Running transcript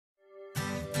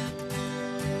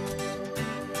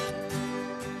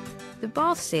The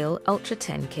Bath Seal Ultra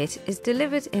 10 kit is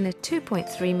delivered in a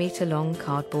 2.3 metre long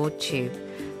cardboard tube.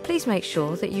 Please make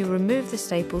sure that you remove the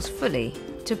staples fully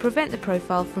to prevent the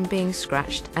profile from being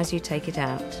scratched as you take it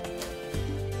out.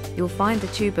 You'll find the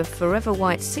tube of Forever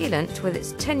White sealant with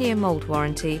its 10-year mould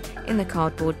warranty in the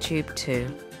cardboard tube too.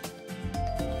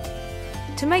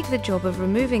 To make the job of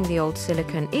removing the old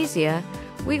silicone easier,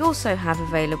 we also have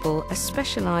available a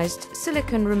specialised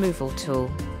silicone removal tool.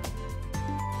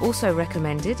 Also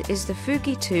recommended is the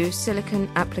Fugi 2 silicone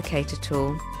applicator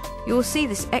tool. You will see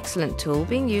this excellent tool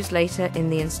being used later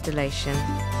in the installation.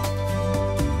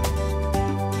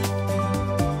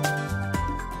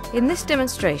 In this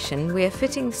demonstration we are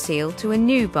fitting the seal to a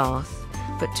new bath,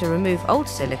 but to remove old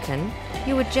silicone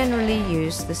you would generally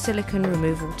use the silicone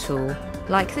removal tool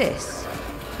like this.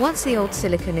 Once the old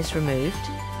silicone is removed,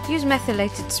 use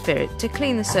methylated spirit to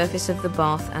clean the surface of the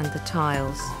bath and the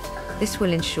tiles. This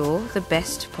will ensure the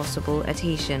best possible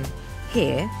adhesion.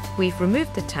 Here, we've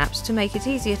removed the taps to make it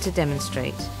easier to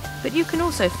demonstrate, but you can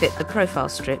also fit the profile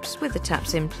strips with the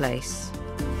taps in place.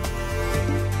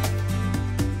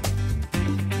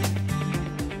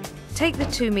 Take the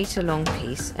 2 metre long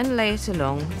piece and lay it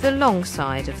along the long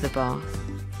side of the bath.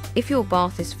 If your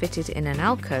bath is fitted in an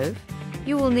alcove,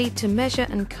 you will need to measure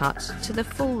and cut to the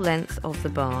full length of the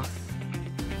bath.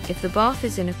 If the bath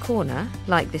is in a corner,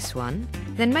 like this one,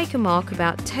 then make a mark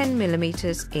about 10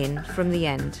 mm in from the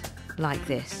end, like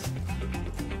this.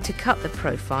 To cut the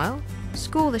profile,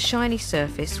 score the shiny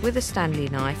surface with a Stanley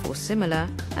knife or similar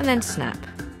and then snap,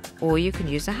 or you can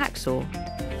use a hacksaw.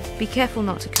 Be careful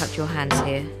not to cut your hands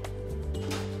here.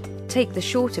 Take the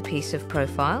shorter piece of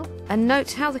profile and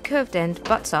note how the curved end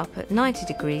butts up at 90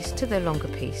 degrees to the longer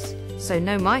piece, so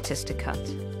no mitres to cut.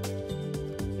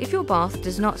 If your bath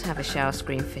does not have a shower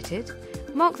screen fitted,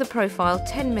 mark the profile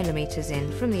 10 mm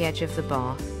in from the edge of the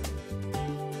bath.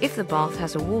 If the bath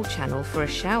has a wall channel for a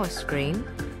shower screen,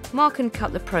 mark and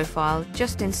cut the profile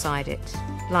just inside it,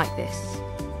 like this.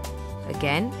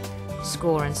 Again,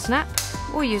 score and snap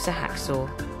or use a hacksaw.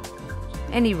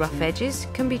 Any rough edges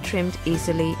can be trimmed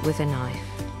easily with a knife.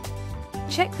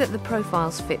 Check that the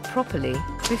profiles fit properly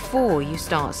before you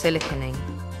start siliconing.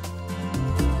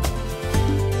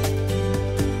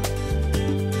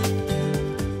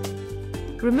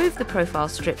 Remove the profile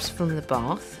strips from the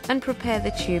bath and prepare the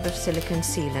tube of silicone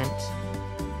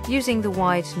sealant, using the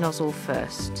wide nozzle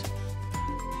first.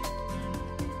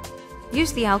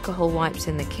 Use the alcohol wipes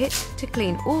in the kit to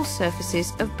clean all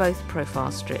surfaces of both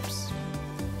profile strips.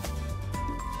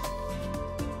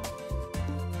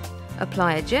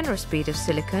 Apply a generous bead of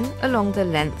silicone along the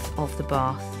length of the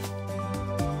bath.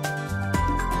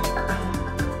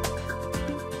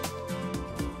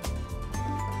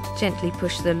 Gently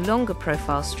push the longer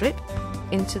profile strip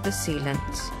into the sealant.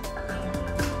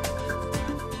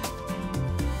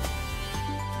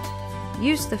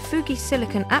 Use the Fugi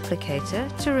silicone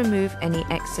applicator to remove any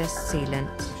excess sealant.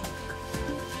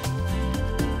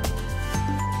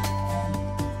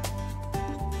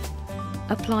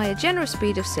 Apply a generous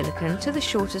bead of silicone to the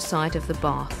shorter side of the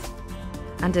bath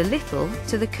and a little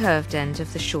to the curved end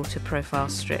of the shorter profile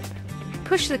strip.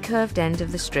 Push the curved end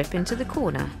of the strip into the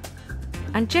corner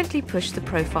and gently push the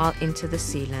profile into the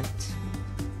sealant.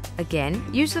 Again,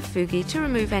 use the Fugi to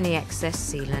remove any excess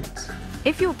sealant.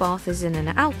 If your bath is in an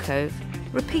alcove,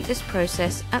 repeat this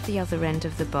process at the other end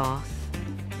of the bath.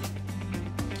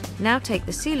 Now take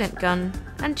the sealant gun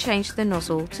and change the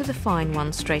nozzle to the fine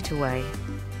one straight away.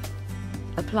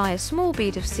 Apply a small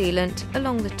bead of sealant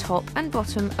along the top and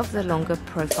bottom of the longer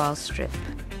profile strip.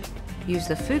 Use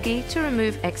the Fugi to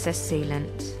remove excess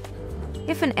sealant.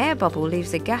 If an air bubble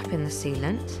leaves a gap in the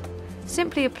sealant,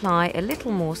 simply apply a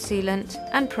little more sealant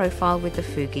and profile with the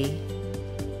Fugi.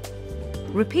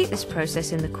 Repeat this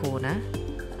process in the corner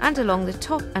and along the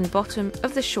top and bottom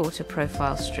of the shorter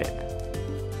profile strip.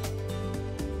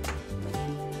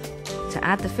 To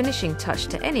add the finishing touch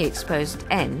to any exposed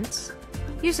ends,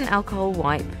 use an alcohol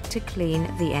wipe to clean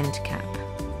the end cap.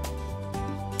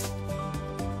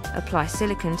 Apply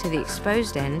silicone to the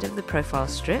exposed end of the profile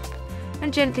strip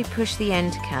and gently push the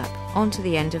end cap onto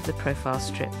the end of the profile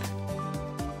strip.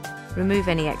 Remove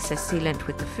any excess sealant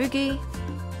with the Fugi,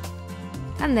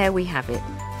 and there we have it,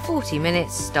 40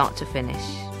 minutes start to finish.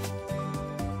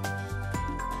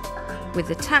 With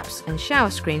the taps and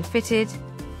shower screen fitted,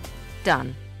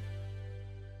 done.